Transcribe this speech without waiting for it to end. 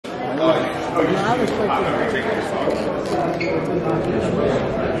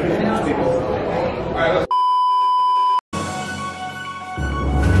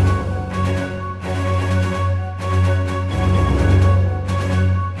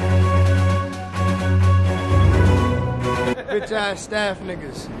Bitch ass staff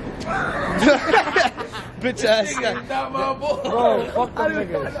niggas. Bitch ass staff. Bro, fuck them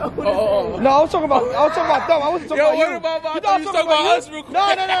niggas. No, I was talking about them. I wasn't talking about you. You thought I was talking about us real quick. No.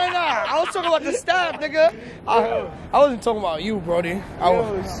 I was talking about the staff, nigga. I wasn't talking about you, Brody.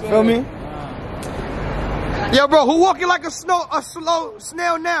 Feel me? Yo, bro, who walking like a slow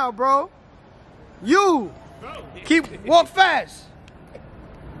snail now, bro? You. Walk fast.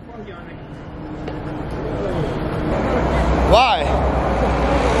 Why?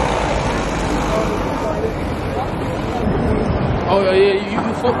 Oh yeah, you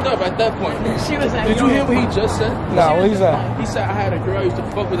fucked up at that point. She was like, did you hear what he just said? Nah, what he said? He said I had a girl I used to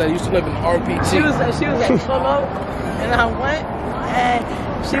fuck with that used to live in RPT. She was like, pull up, and I went, and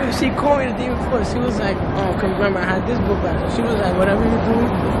she called me the day before. She was like, oh, cause remember I had this book back. She was like, whatever you do,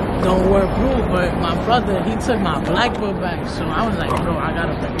 don't wear blue. But my brother, he took my black book back, so I was like, bro, I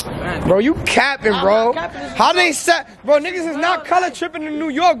gotta bring it back. Bro, you capping, bro. How they set, bro? Niggas is not color tripping in New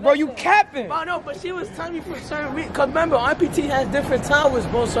York, bro. You capping. Oh no, but she was telling me for certain reasons. Cause remember, RPT has different towers,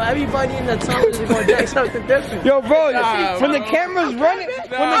 bro. So everybody in the towers is gonna jack something different. Yo, bro, when the camera's running,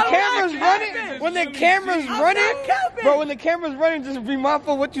 when the camera's running, just be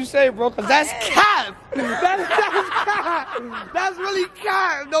mindful of what you say, bro. Cause that's cap. That's cap. That's really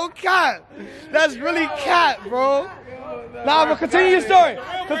cap. No cap. That's really cap, bro. Nah, but continue your story.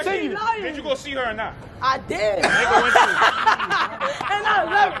 Continue. Did you go see her or not? I did. And I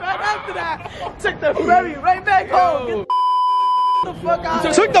left right after that. Took the ferry right back home. Get the fuck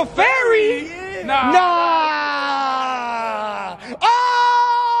out. Took the ferry? Yeah. Nah.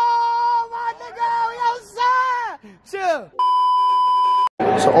 Oh, my nigga, we outside. Chill.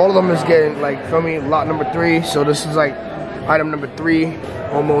 So all of them is getting, like, feel me, lot number 3. So this is like item number 3,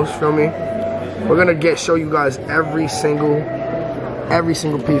 almost, feel me. We're gonna show you guys every single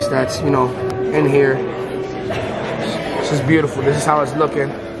piece that's, you know, in here. This is beautiful. This is how it's looking.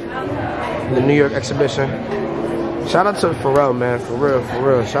 The New York exhibition. Shout out to Pharrell, man. For real.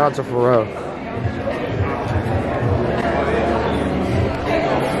 Shout out to Pharrell.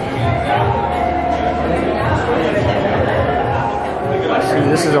 See,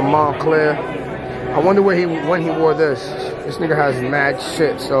 this is a Montclair. I wonder when he wore this. This nigga has mad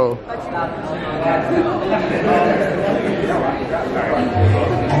shit, so.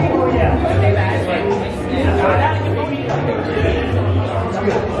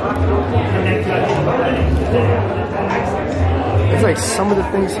 It's like some of the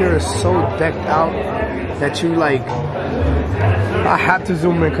things here are so decked out that you like. I have to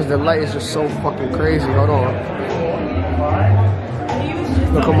zoom in because the light is just so fucking crazy. Hold on.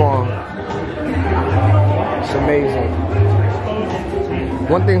 Look, come on. It's amazing.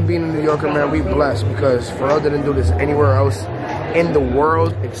 One thing being a New Yorker, man, we blessed because Pharrell didn't do this anywhere else in the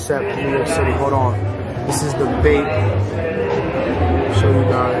world except New York City. Hold on. This is the big. Show you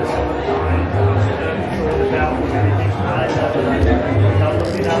guys.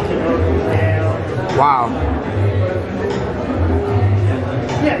 Wow.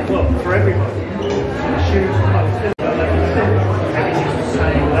 Yeah, well, for everybody. Shoes,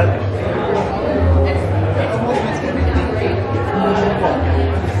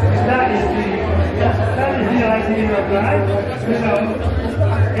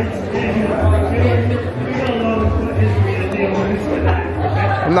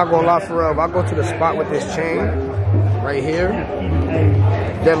 I'm not gonna lie, Pharrell, if I go to the spot with this chain right here,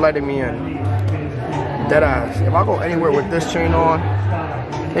 they're letting me in. Dead ass. If I go anywhere with this chain on,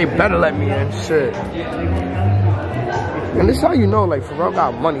 they better let me in. Shit. And this is how you know, like, Pharrell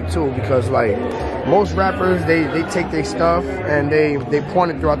got money too, because like most rappers, they take their stuff and they pawn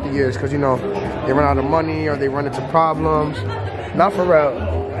it throughout the years, because you know they run out of money or they run into problems. Not Pharrell.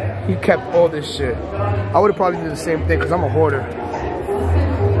 He kept all this shit. I would have probably did the same thing because I'm a hoarder.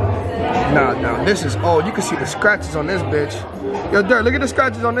 Nah, this is old. You can see the scratches on this bitch. Yo, Dirt, look at the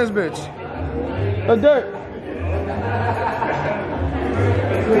scratches on this bitch. Yo, Dirt.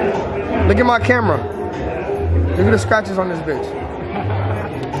 Look at my camera. Look at the scratches on this bitch.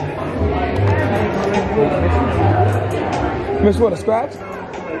 Miss what, a scratch?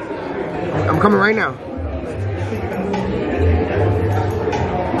 I'm coming right now.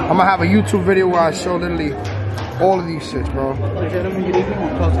 I'm gonna have a YouTube video where I show literally all of these shits, bro.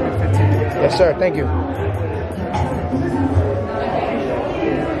 Yes, sir. Thank you.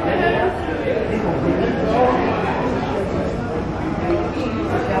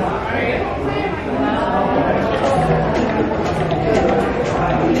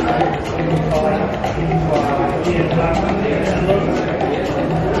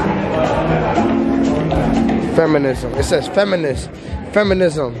 Feminism. It says feminist.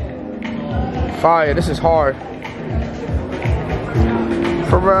 Feminism. Fire. This is hard.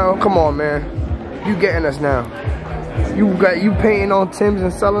 Pharrell, come on, man. You getting us now. You painting on Timbs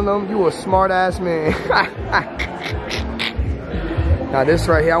and selling them. You a smart ass man. Now this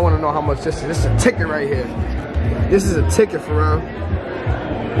right here, I want to know how much this is. This is a ticket right here. This is a ticket, Pharrell.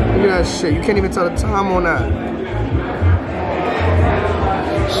 Look at that shit. You can't even tell the time on that.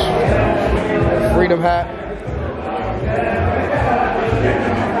 Freedom hat.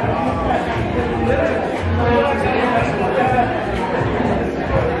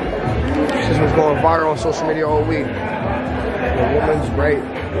 This was going viral on social media all week. The woman's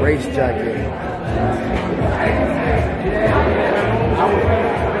race jacket.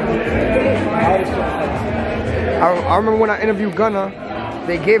 I remember when I interviewed Gunna,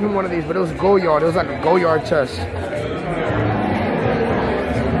 they gave him one of these, but it was Goyard. It was like a Goyard chest.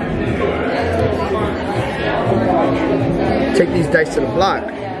 Take these dice to the block.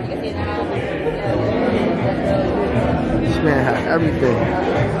 This man had everything.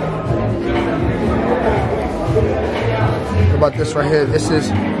 What about this right here? This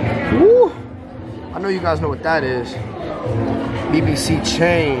is, woo! I know you guys know what that is. BBC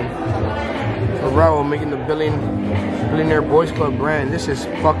chain. Pharrell making the Billionaire Boys Club brand. This is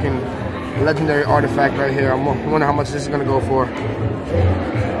fucking legendary artifact right here. I wonder how much this is gonna go for.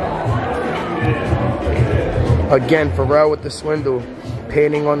 Again, Pharrell with the swindle,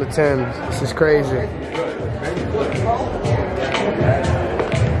 painting on the Thames. This is crazy.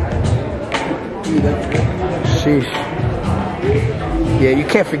 Sheesh. Yeah, you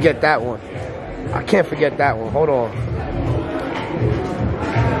can't forget that one. I can't forget that one. Hold on.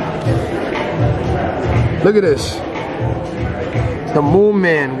 Look at this. The Moon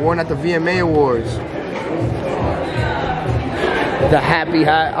Man worn at the VMA Awards. The happy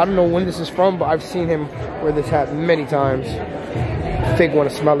hat. I don't know when this is from, but I've seen him wear this hat many times. Fig want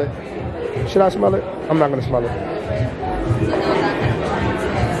to smell it. Should I smell it? I'm not going to smell it.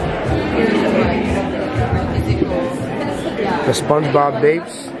 The SpongeBob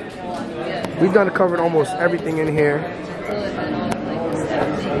Vapes. We've covered almost everything in here.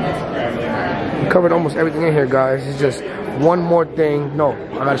 Covered almost everything in here, guys. It's just one more thing. No,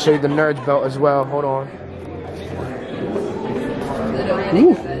 I gotta show you the Nerds belt as well. Hold on.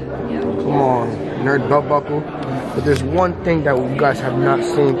 Ooh. Come on, Nerd belt buckle. But there's one thing that you guys have not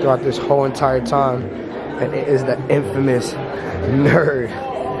seen throughout this whole entire time, and it is the infamous Nerd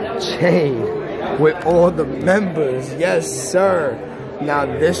chain with all the members. Yes, sir. Now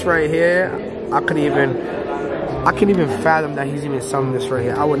this right here, I can even fathom that he's even selling this right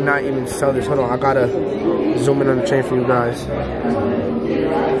here. I would not even sell this. Hold on, I gotta zoom in on the chain for you guys.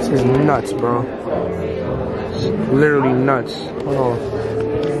 This is nuts, bro. It's literally nuts. Hold on.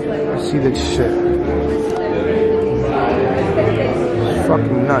 Let's see this shit. It's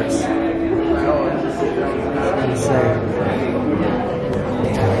fucking nuts. Insane.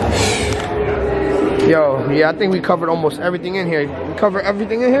 Yo, yeah, I think we covered almost everything in here. We covered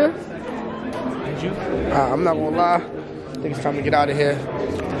everything in here? I'm not gonna lie. I think it's time to get out of here.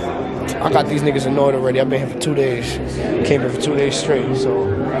 I got these niggas annoyed already. I've been here for 2 days. Came here for 2 days straight, so.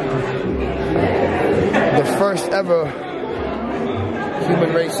 The first ever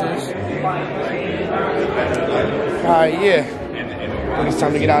human races. Yeah. I think it's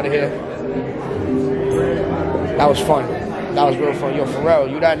time to get out of here. That was fun. That was real fun. Yo, Pharrell,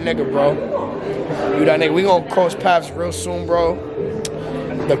 you that nigga, bro. You that nigga. We gonna cross paths real soon, bro.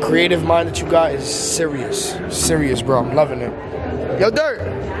 The creative mind that you got is serious. Serious, bro. I'm loving it. Yo, Dirt.